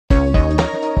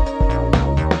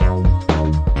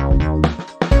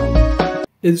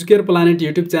Educare planet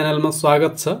YouTube च्यानलमा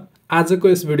स्वागत छ। आजको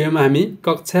यस भिडियोमा हामी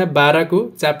कक्षा 12 को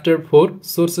च्याप्टर 4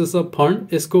 सोर्सेस अफ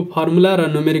फन्ड यसको फर्मुला र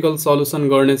न्युमेरिकल सल्युसन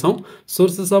गर्ने छौं।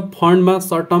 Sources of फन्डमा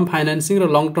short term financing र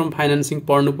लङ टर्म फाइनान्सिङ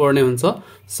पढ्नु पर्ने हुन्छ।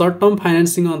 सर्ट टर्म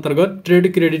फाइनान्सिङ अन्तर्गत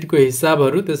ट्रेड क्रेडिटको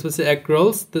हिसाबहरू, त्यसपछि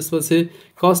एक्रुअल्स, त्यसपछि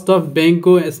कस्ट अफ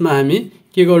बैंकको यसमा हामी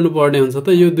के गर्नुपर्ने हुन्छ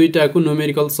त यो दुईटाको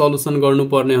न्युमेरिकल सल्युसन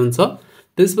गर्नुपर्ने हुन्छ।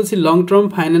 त्यसपछि लङ टर्म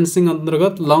फाइनान्सिङ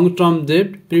अन्तर्गत long term debt,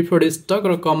 preferred stock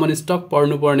र कमन स्टक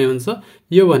पढ्नुपर्ने हुन्छ।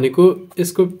 यो भनेको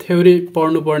यसको थ्योरी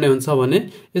पढ्नुपर्ने हुन्छ भने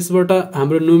यसबाट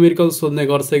हाम्रो न्युमेरिकल सोध्ने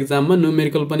गर्छ एक्जाममा,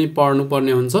 न्युमेरिकल पनि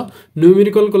पढ्नुपर्ने हुन्छ।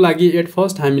 न्युमेरिकलको लागि एट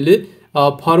फर्स्ट हामीले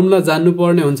फर्मुला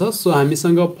जान्नुपर्ने हुन्छ। सो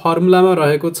हामीसँग फर्मुलामा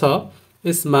रहेको छ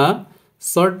यसमा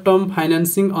सर्ट टर्म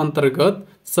फाइनान्सिङ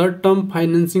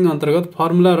अन्तर्गत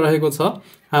फर्मुला रहेको छ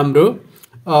हाम्रो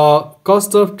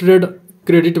कस्ट अफ ट्रेड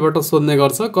क्रेडिटबाट सोध्ने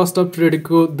गर्छ। कस्ट अफ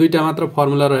ट्रेडको दुईटा मात्र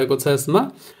फर्मुला रहेको छ यसमा।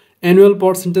 एनुअल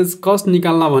पर्सेन्टेज कस्ट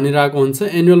निकाल्न भनिरहेको हुन्छ।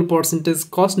 एनुअल पर्सेन्टेज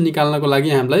कस्ट निकाल्नको लागि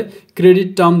हामीलाई क्रेडिट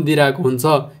टर्म दिइरहेको हुन्छ।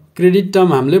 क्रेडिट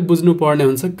टर्म हामीले बुझ्नुपर्ने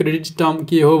हुन्छ क्रेडिट टर्म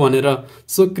के हो भनेर।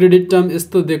 सो क्रेडिट टर्म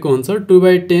यस्तो दिएको हुन्छ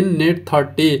 2/10 नेट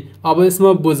 30। अब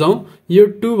यसमा बुझौँ, यो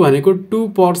 2 भनेको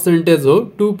 2% हो,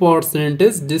 2%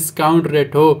 डिस्काउन्ट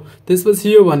रेट हो।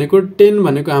 त्यसपछि यो भनेको 10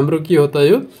 भनेको हाम्रो के हो त,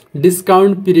 यो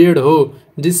डिस्काउन्ट पिरियड हो।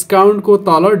 डिस्काउन्टको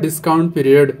तल डिस्काउन्ट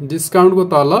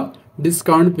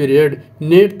पिरियड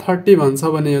नेट 30 भन्छ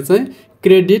भने यो चाहिँ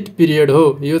क्रेडिट पिरियड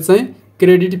हो। यो चाहिँ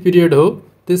क्रेडिट पिरियड हो।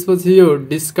 त्यसपछि यो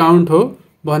डिस्काउन्ट हो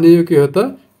भने यो के हो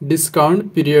त, डिस्काउन्ट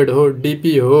पिरियड हो,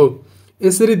 डीपी हो।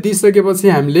 यसरी दिइसकेपछि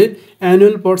हामीले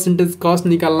एनुअल पर्सेन्टेज कस्ट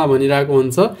निकाल्न भनिरहेको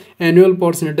हुन्छ। एनुअल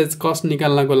पर्सेन्टेज कस्ट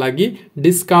निकाल्नको लागि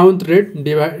discount rate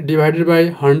divided by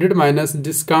 100 minus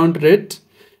discount rate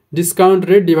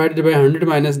divided by 100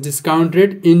 minus discount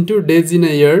rate into days in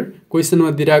a year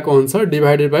क्वेसनमा दिइरहेको हुन्छ,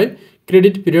 divided by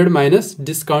credit period minus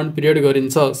discount period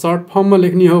गरिन्छ। सर्ट फर्ममा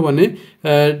लेख्ने हो भने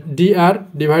DR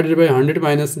divided by 100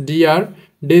 minus DR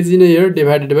days in a year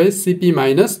divided by CP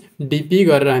minus DP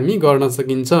गरेर हामी गर्न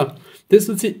सकिन्छ।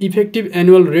 त्यसपछि इफेक्टिभ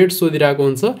एनुअल रेट सोधिरहेको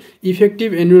हुन्छ।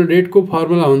 इफेक्टिभ एनुअल रेटको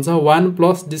फर्मुला हुन्छ 1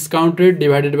 plus discount rate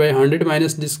divided by 100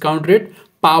 minus discount rate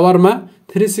पावरमा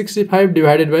 365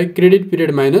 divided by credit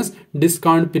period minus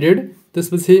discount period,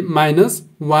 त्यसपछि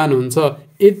 -1 हुन्छ।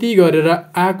 यति गरेर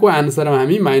आएको आन्सरमा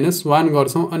हामी -1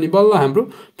 गर्छौँ अनि बल्ल हाम्रो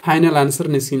फाइनल आन्सर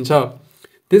निस्किन्छ।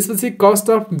 त्यसपछि कस्ट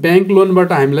अफ बैंक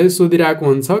लोनबाट हामीलाई सोधिरहेको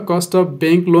हुन्छ। कस्ट अफ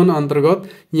बैंक लोन अन्तर्गत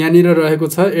यहाँनिर रहेको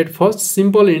छ एट फर्स्ट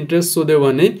सिम्पल इन्ट्रेस्ट सोध्यो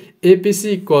भने एपिसी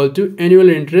इक्वल टु एनुअल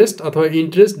इन्ट्रेस्ट अथवा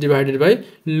interest divided by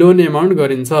loan amount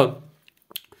गरिन्छ।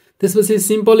 त्यसपछि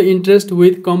सिम्पल इन्ट्रेस्ट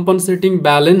विथ कम्पनसेटिङ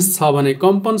ब्यालेन्स छ भने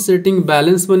कम्पनसेटिङ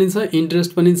ब्यालेन्स पनि छ,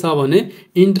 इन्ट्रेस्ट पनि छ भने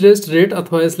इन्ट्रेस्ट रेट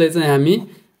अथवा यसलाई चाहिँ हामी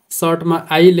सर्टमा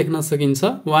आई लेख्न सकिन्छ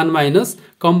 1 माइनस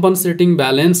कम्पनसेटिङ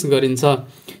ब्यालेन्स गरिन्छ।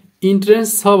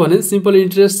 इन्ट्रेस्ट छ भने सिम्पल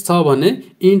इन्ट्रेस्ट छ भने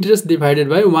interest divided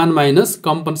by 1 minus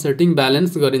कम्पनसेटिङ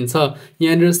balance गरिन्छ।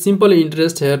 यहाँनिर सिम्पल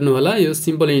इन्ट्रेस्ट हेर्नु होला, यो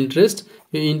सिम्पल इन्ट्रेस्ट,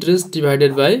 यो इन्ट्रेस्ट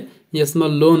डिभाइडेड बाई यसमा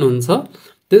लोन हुन्छ।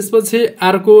 त्यसपछि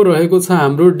अर्को रहेको छ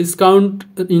हाम्रो discount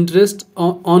interest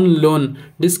on loan.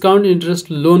 Discount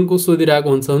interest लोनको सोधिरहेको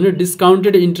हुन्छ भने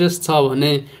डिस्काउन्टेड इन्ट्रेस्ट छ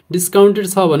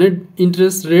भने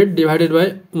interest rate divided by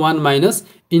 1 minus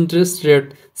interest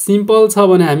rate. Simple छ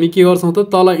भने हामी के गर्छौँ त,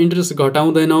 तल इन्ट्रेस्ट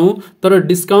घटाउँदैनौँ, तर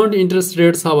डिस्काउन्ट इन्ट्रेस्ट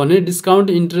रेट छ भने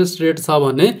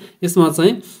यसमा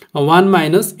चाहिँ 1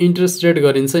 माइनस इन्ट्रेस्ट रेट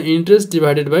गरिन्छ। Interest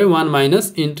divided by 1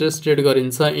 minus interest rate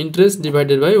गरिन्छ। Interest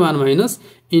divided by 1 minus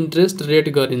interest rate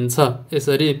गरिन्छ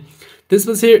यसरी।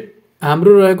 त्यसपछि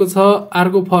हाम्रो रहेको छ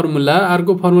अर्को फर्मुला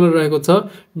रहेको छ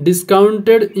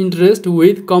डिस्काउन्टेड इन्ट्रेस्ट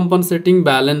विथ कम्पनसेटिङ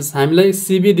ब्यालेन्स। हामीलाई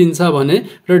सिबी दिन्छ भने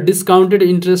र डिस्काउन्टेड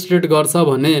इन्ट्रेस्ट रेट गर्छ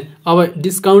भने अब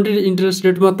डिस्काउन्टेड इन्ट्रेस्ट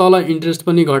रेटमा तल इन्ट्रेस्ट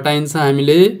पनि घटाइन्छ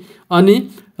हामीले, अनि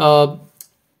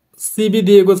सिबी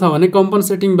दिएको छ भने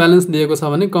कम्पनसेटिङ ब्यालेन्स दिएको छ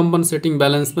भने कम्पनसेटिङ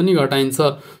ब्यालेन्स पनि घटाइन्छ।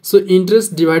 So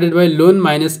interest divided by loan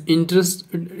minus interest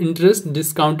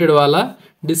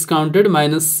discounted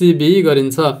minus सिबी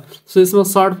गरिन्छ। सो यसमा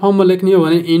सर्ट फर्ममा लेख्ने हो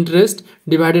भने interest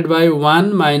divided by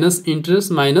 1 minus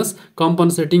interest minus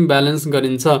कम्पनसेटिङ balance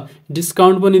गरिन्छ।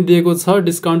 डिस्काउन्ट पनि दिएको छ,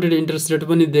 डिस्काउन्टेड इन्ट्रेस्ट रेट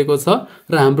पनि दिएको छ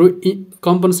र हाम्रो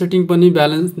कम्पनसेटिङ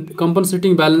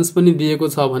ब्यालेन्स पनि दिएको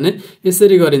छ भने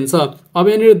यसरी गरिन्छ। अब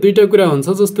यहाँनिर दुईटा कुरा हुन्छ,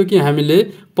 जस्तो कि हामीले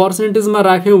पर्सेन्टेजमा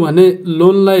राख्यौँ भने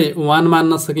लोनलाई 1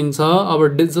 मान्न सकिन्छ।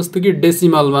 अब जस्तो कि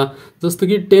डेसिमलमा, जस्तो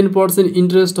कि 10%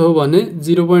 इन्ट्रेस्ट हो भने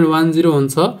 0.10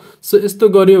 हुन्छ। सो यस्तो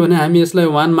गरियो भने हामी यसलाई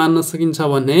 1 मान्न सकिन्छ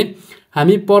भने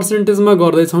हामी पर्सेन्टेजमा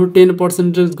गर्दैछौँ,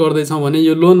 10% गर्दैछौँ भने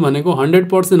यो लोन भनेको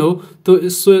 100% हो।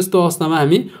 यस्तो अवस्थामा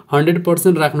हामी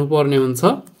 100% राख्नुपर्ने हुन्छ।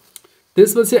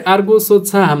 त्यसपछि अर्को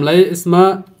सोध्छ हामीलाई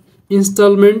यसमा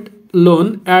instalment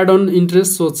loan add on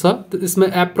interest सोध्छ त्यसमा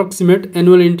एप्रोक्सिमेट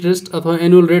एनुअल इन्ट्रेस्ट अथवा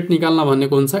एनुअल रेट निकाल्न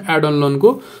भनेको हुन्छ एड अन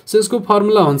लोनको सो यसको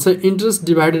फर्मुला हुन्छ interest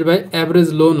divided by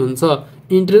average loan हुन्छ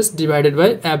interest divided by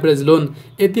average loan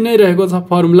यति नै रहेको छ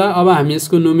फर्मुला अब हामी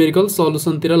यसको न्युमेरिकल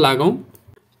सल्युसनतिर लागौं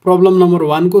प्रब्लम नम्बर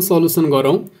 1 को सल्युसन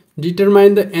गरौं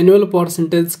determine the annual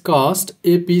percentage cost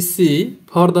APC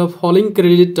for the following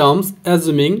credit terms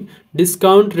एजुमिङ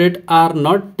discount rate are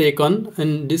not taken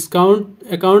and discount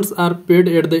accounts are paid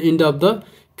at the end of the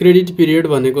credit period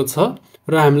भनेको छ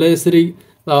र हामीलाई यसरी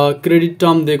credit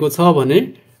term दिएको छ भने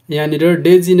यहाँनिर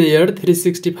डेज इन इयर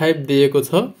 365 दिएको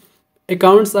छ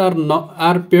accounts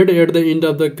are paid at the end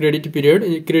of the credit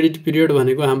period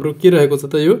भनेको हाम्रो के रहेको छ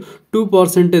त यो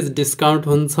 2% डिस्काउन्ट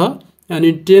हुन्छ अनि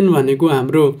 10 भनेको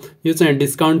हाम्रो यो चाहिँ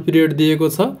डिस्काउन्ट पिरियड दिएको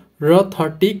छ र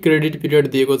 30 क्रेडिट पिरियड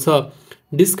दिएको छ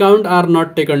discount are not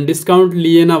taken discount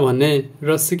लिएन भने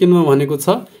र सेकेन्डमा भनेको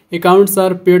छ accounts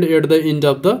are paid at the and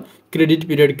of the credit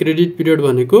period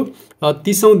भनेको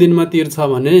 30औं दिनमा तिर्छ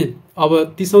भने अब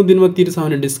 30औं दिनमा तिर्छ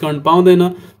भने डिस्काउन्ट पाउँदैन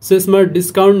सो यसमा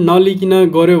डिस्काउन्ट नलिकिन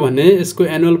गर्यो भने यसको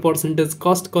एनुअल पर्सेन्टेज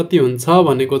कस्ट कति हुन्छ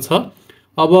भनेको छ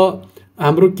अब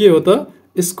हाम्रो के हो त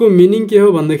यसको मिनिङ के हो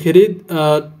भन्दाखेरि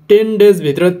 10 डेज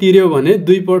भित्र तिर्यो भने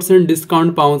 2%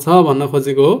 डिस्काउन्ट पाउँछ भन्न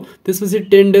खोजेको हो त्यसपछि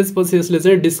 10 डेज पछि यसले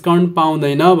चाहिँ डिस्काउन्ट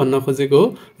पाउँदैन भन्न खोजेको हो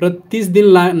र 30 दिन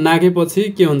नागेपछि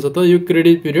के हुन्छ त यो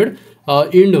क्रेडिट पिरियड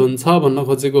इन्ड हुन्छ भन्न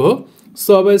खोजेको हो सो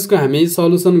अब यसको हामी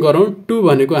सल्युसन गरौँ 2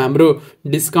 भनेको हाम्रो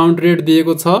डिस्काउन्ट रेट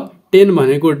दिएको छ 10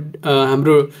 भनेको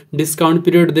हाम्रो डिस्काउन्ट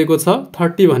पिरियड दिएको छ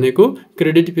 30 भनेको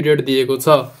क्रेडिट पिरियड दिएको छ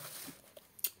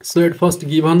सो एट फर्स्ट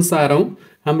गिभन सारौँ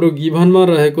हाम्रो गिभनमा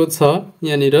रहेको छ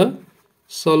यहाँनिर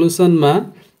सल्युसनमा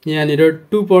यहाँनिर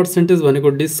 2% भनेको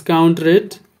डिस्काउन्ट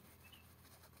रेट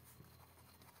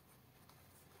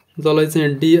जसलाई चाहिँ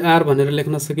डीआर भनेर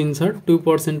लेख्न सकिन्छ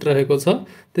 2% रहेको छ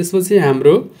त्यसपछि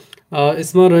हाम्रो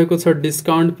यसमा रहेको छ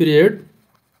discount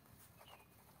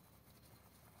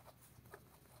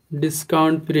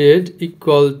period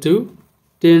equal to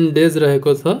 10 days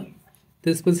रहेको छ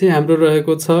त्यसपछि हाम्रो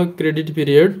रहेको छ credit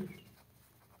period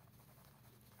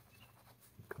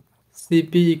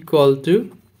CP equal to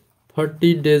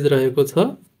 30 days रहेको छ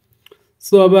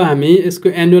सो अब हामी यसको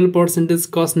एनुअल पर्सेन्टेज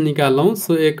कस्ट निकालौं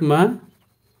सो एकमा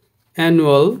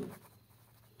annual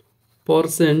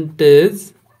percentage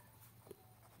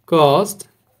cost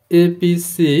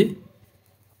APC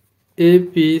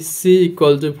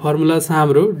equal to formula छ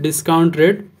हाम्रो discount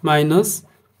rate minus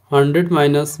 100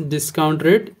 minus discount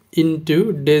rate into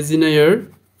days in year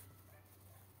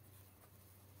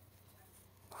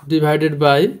divided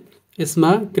by यसमा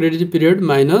credit period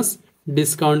minus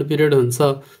discount period हुन्छ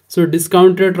सो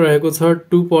डिस्काउन्ट रेट रहेको छ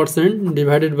 2%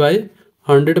 divided by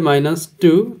 100 minus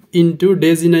 2 into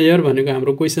days in year भनेको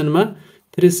हाम्रो क्वेसनमा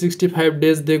 365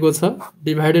 days दिएको छ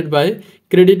डिभाइडेड बाई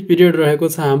क्रेडिट पिरियड रहेको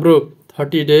छ हाम्रो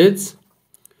 30 डेज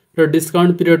र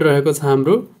डिस्काउन्ट पिरियड रहेको छ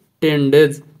हाम्रो 10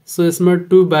 डेज सो यसमा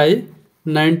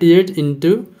 2/98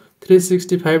 इन्टु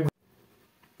 365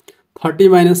 30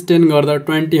 माइनस 10 गर्दा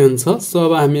 20 हुन्छ सो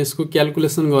अब हामी यसको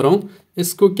क्याल्कुलेसन गरौँ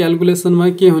यसको क्याल्कुलेसनमा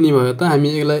के हुने भयो त हामी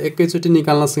यसलाई एकैचोटि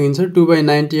निकाल्न सकिन्छ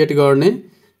 2/98 गर्ने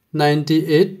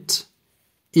 98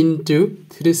 इन्टु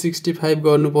 365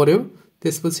 गर्नु पर्यो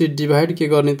त्यसपछि डिभाइड के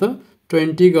गर्ने त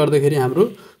 20 गर्दाखेरि हाम्रो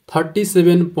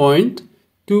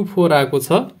 37.24 आएको छ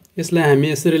यसलाई हामी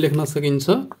यसरी लेख्न सकिन्छ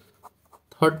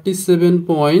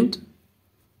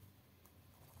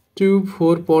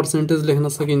 37.24% लेख्न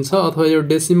सकिन्छ अथवा यो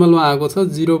डेसिमलमा आएको छ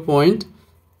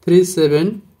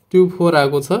 0.3724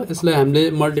 आएको छ यसलाई हामीले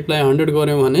मल्टिप्लाई 100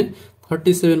 गर्यौं भने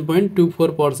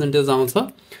 37.24% आउँछ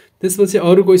त्यसपछि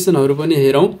अरु क्वेशनहरु पनि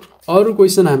हेरौं अरु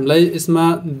क्वेशन हामीलाई यसमा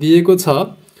दिएको छ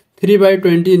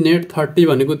 3/20 नेट 30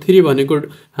 भनेको 3 भनेको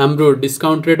हाम्रो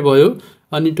डिस्काउन्ट रेट भयो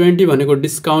अनि 20 भनेको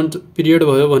डिस्काउन्ट पिरियड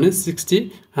भयो भने 60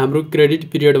 हाम्रो क्रेडिट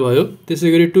पिरियड भयो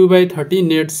त्यसैगरी 2/30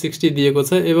 नेट 60 दिएको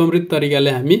छ एवंरित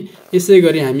तरिकाले हामी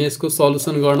यसैगरी हामी यसको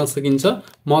सल्युसन गर्न सकिन्छ म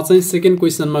चाहिँ सेकेन्ड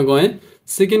क्वेशनमा गए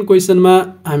सेकेन्ड क्वेशनमा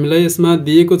हामीलाई यसमा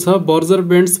दिएको छ Berger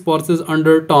बेन्ड्स purchase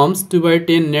under terms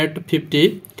 2/10 net 50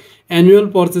 annual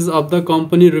purchase of the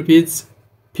company rupees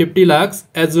 50 lakh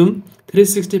assume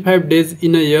 365 days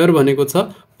in a year भनेको छ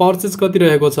पर्चेज कति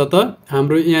रहेको छ त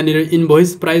हाम्रो यहाँनिर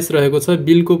इनभोइस प्राइस रहेको छ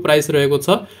बिलको प्राइस रहेको छ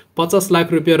 50 लाख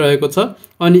रुपैयाँ रहेको छ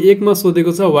अनि एकमा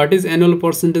सोधेको छ what is annual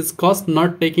percentage cost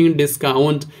not taking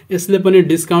discount यसले पनि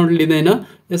डिस्काउन्ट लिँदैन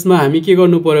यसमा हामी के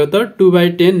गर्नु पर्यो त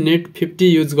 2/10 नेट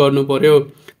 50 युज गर्नु पर्यो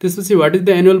त्यसपछि what is the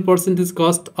annual percentage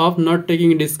cost of not taking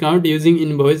discount using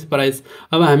invoice price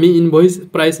अब हामी इनभोइस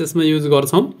प्राइस यसमा युज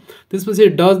गर्छौं त्यसपछि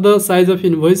does the size of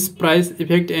invoice price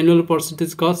effect annual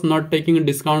percentage cost not taking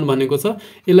discount भनेको छ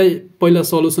यसलाई पहिला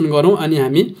सल्युसन गरौँ अनि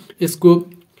हामी यसको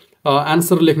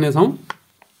आन्सर लेख्ने छौं।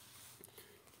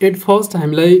 एट फर्स्ट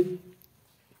हामीलाई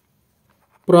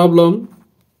प्रब्लम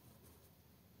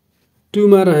 2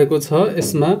 मा रहेको छ।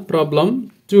 यसमा प्रब्लम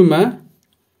 2 मा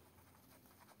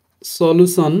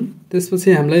सल्युसन,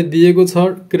 त्यसपछि हामीलाई दिएको छ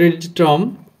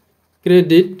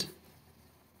क्रेडिट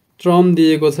टर्म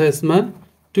दिएको छ। यसमा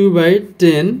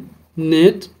 2/10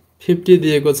 नेट 50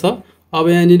 दिएको छ। अब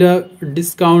यहाँनिर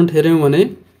डिस्काउन्ट हेर्यौं भने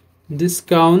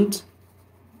discount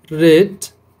rate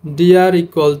dr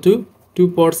equal to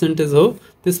 2% हो।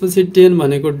 त्यसपछि 10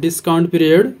 भनेको डिस्काउन्ट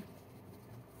पिरियड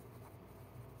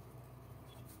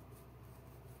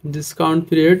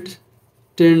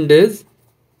 10 डेज।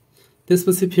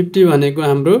 त्यसपछि 50 भनेको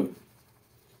हाम्रो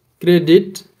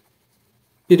क्रेडिट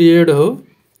पिरियड हो।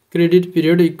 Credit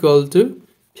period equal to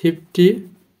 50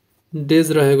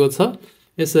 days रहेको छ।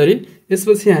 यसरी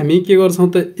यसपछि हामी के गर्छौं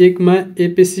त 1 मा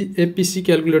एपीसी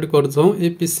क्याल्कुलेट गर्छौं।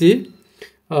 APC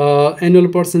annual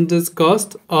percentage cost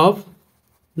of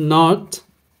not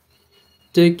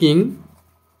taking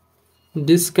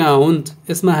discount.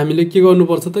 यसमा हामीले के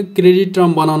गर्नुपर्छ त क्रेडिट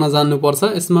टर्म बनाउन जान्नुपर्छ।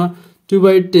 यसमा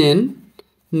 2/10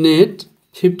 नेट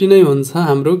 50 नै हुन्छ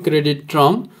हाम्रो क्रेडिट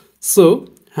टर्म। सो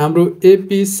हाम्रो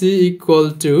APC equal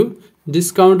to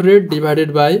discount rate divided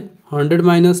by 100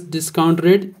 minus discount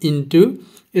rate into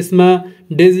यसमा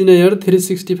डेज इन इयर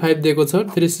 365 दिएको छ।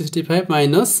 365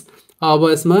 माइनस अब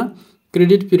यसमा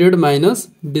credit period minus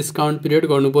discount period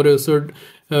गर्नु पर्यो। सो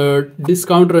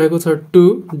डिस्काउन्ट रहेको छ 2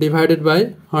 divided by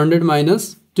 100 minus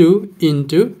 2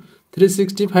 into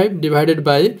 365 divided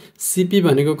by CP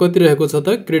भनेको कति रहेको छ त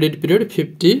क्रेडिट पिरियड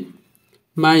 50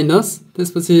 माइनस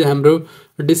त्यसपछि हाम्रो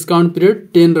डिस्काउन्ट पिरियड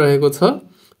 10 रहेको छ।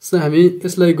 सो हामी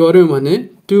यसलाई गर्यौं भने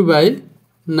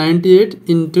 2/98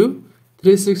 इन्टु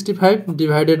 365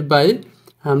 डिभाइडेड बाई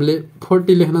हामीले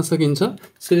 40 लेख्न सकिन्छ।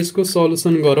 सो यसको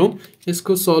सल्युसन गरौँ।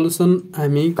 यसको सल्युसन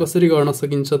हामी कसरी गर्न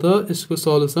सकिन्छ त यसको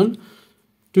सल्युसन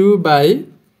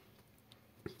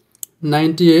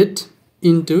 2/98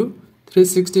 इन्टु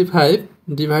 365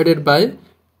 डिभाइडेड बाई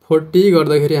 40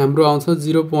 गर्दाखेरि हाम्रो आउँछ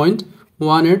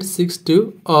 0.1862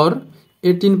 और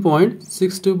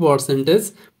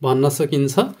 18.62% भन्न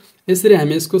सकिन्छ। यसरी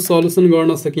हामी यसको सल्युसन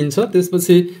गर्न सकिन्छ।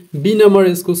 त्यसपछि बी नम्बर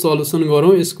यसको सल्युसन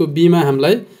गरौँ। यसको बी मा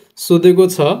हामीलाई सोधेको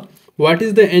छ what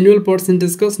is the annual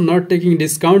percentage cost not taking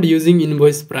discount using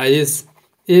invoice price.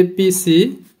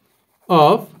 APC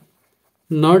of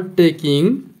not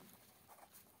taking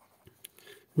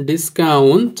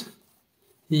discount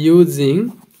using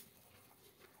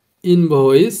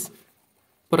invoice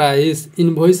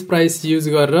price use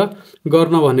गरेर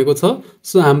गर्न भनेको छ।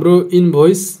 सो हाम्रो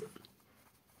इनभोइस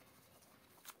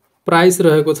प्राइस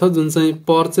रहेको छ जुन चाहिँ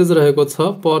पर्चेज रहेको छ।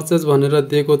 पर्चेज भनेर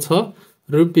दिएको छ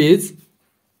रुपीज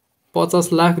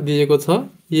 50 लाख दिएको छ।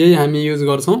 यही हामी युज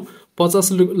गर्छौं।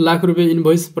 50 लाख रुपैयाँ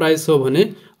इनभोइस प्राइस हो भने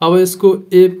अब यसको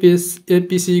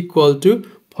एपीसी इक्वल टु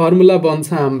फर्मुला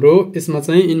बन्छ हाम्रो यसमा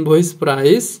चाहिँ इनभोइस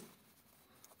प्राइस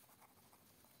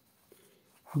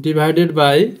डिभाइडेड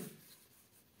बाई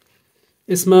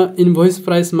यसमा इनभोइस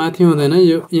प्राइस माथि हुँदैन,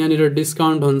 यो यहाँनिर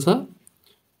डिस्काउन्ट हुन्छ।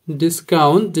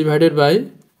 Discount divided by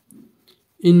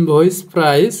invoice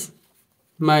price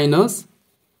minus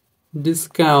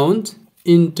discount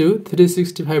into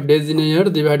 365 days in year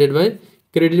divided by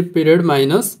credit period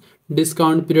minus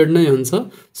discount period नै हुन्छ।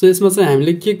 सो यसमा चाहिँ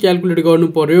हामीले के क्याल्कुलेट गर्नु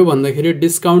पर्यो भन्दाखेरि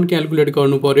डिस्काउन्ट क्याल्कुलेट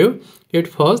गर्नु पर्यो। At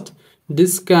first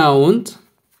discount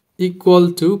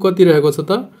equal to कति रहेको छ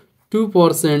त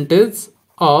 2%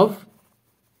 अफ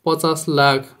 50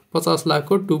 लाख। 50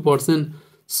 लाखको 2%।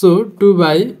 सो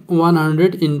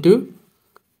 2/100 इन्टु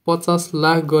 50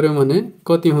 लाख गर्यौं भने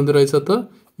कति हुँदो रहेछ त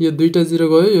यो दुईटा 0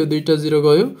 गयो, यो दुईटा 0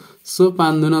 गयो। सो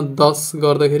 5 दुना 10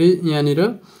 गर्दाखेरि यहाँनिर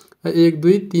 1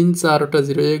 2 3 4 वटा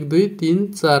 0 1 2 3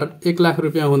 4 1 लाख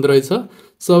रुपैयाँ हुँदो रहेछ।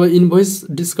 सो अब इनभोइस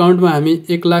डिस्काउन्टमा हामी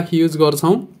 1 लाख युज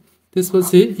गर्छौं।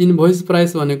 त्यसपछि इनभोइस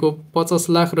प्राइस भनेको 50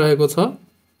 लाख रहेको छ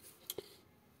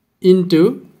इन्टु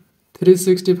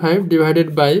 365 डिभाइडेड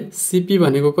बाई सीपी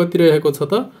भनेको कति रहेको छ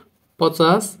त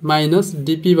 50 माइनस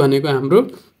डीपी भनेको हाम्रो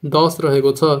 10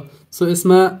 रहेको छ। सो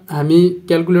यसमा हामी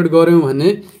क्याल्कुलेट गर्यौं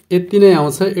भने यति नै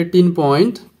आउँछ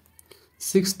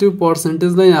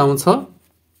 18.62% नै आउँछ।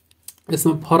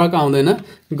 यसमा फरक आउँदैन।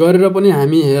 गरेर पनि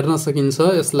हामी हेर्न सकिन्छ।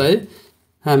 यसलाई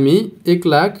हामी 1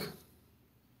 lakh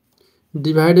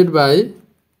divided by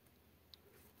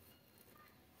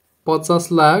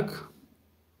 50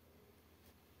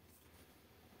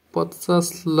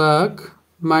 lakh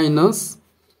minus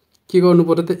के गर्नु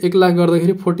पर्यो त 1 लाख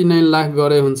गर्दाखेरि 49 लाख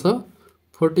गरे हुन्छ।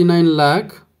 49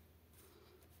 लाख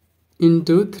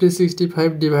इन्टु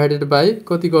 365 डिभाइडेड बाई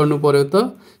कति गर्नु पर्यो त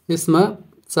यसमा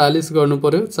 40 गर्नु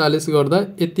पर्यो। 40 गर्दा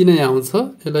यति नै आउँछ।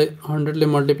 यसलाई 100 ले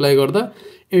मल्टिप्लाई गर्दा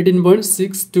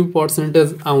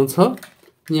 18.62% आउँछ।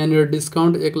 यहाँनिर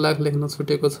डिस्काउन्ट 1 लाख लेख्न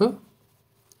छुटेको छ।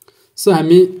 सो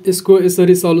हामी यसको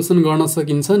यसरी सल्युसन गर्न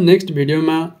सकिन्छ। नेक्स्ट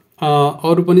भिडियोमा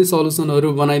अरु पनि सल्युसनहरु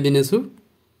बनाइदिनेछु।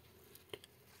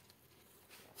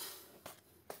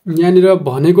 यहाँनिर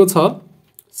भनेको छ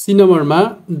सी नम्बरमा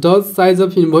does size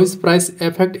of invoice price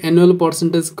effect annual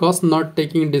percentage cost not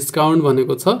taking discount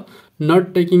भनेको छ।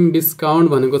 नट टेकिङ डिस्काउन्ट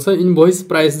भनेको छ इन्भोइस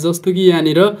प्राइस, जस्तो कि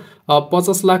यहाँनिर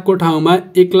 50 लाखको ठाउँमा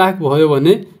 1 लाख भयो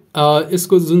भने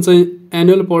यसको जुन चाहिँ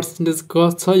एनुअल पर्सेन्टेज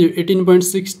कस्ट छ यो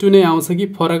 18.62 नै आउँछ कि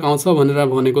फरक आउँछ भनेर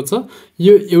भनेको छ।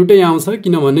 यो एउटै आउँछ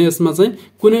किनभने यसमा चाहिँ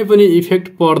कुनै पनि इफेक्ट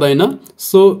पर्दैन।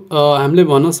 सो हामीले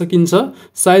भन्न सकिन्छ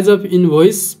size of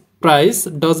invoice price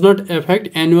does not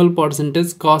effect annual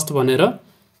percentage cost भनेर।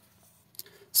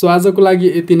 सो आजको लागि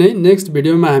यति नै। नेक्स्ट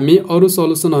भिडियोमा हामी अरु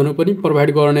सल्युसनहरु पनि प्रोभाइड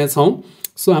गर्नेछौँ।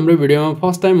 सो हाम्रो भिडियोमा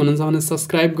फर्स्ट टाइम हुनुहुन्छ भने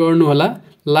सब्स्क्राइब गर्नुहोला,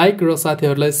 लाइक र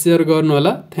साथीहरूलाई सेयर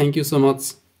गर्नुहोला। Thank you so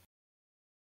much.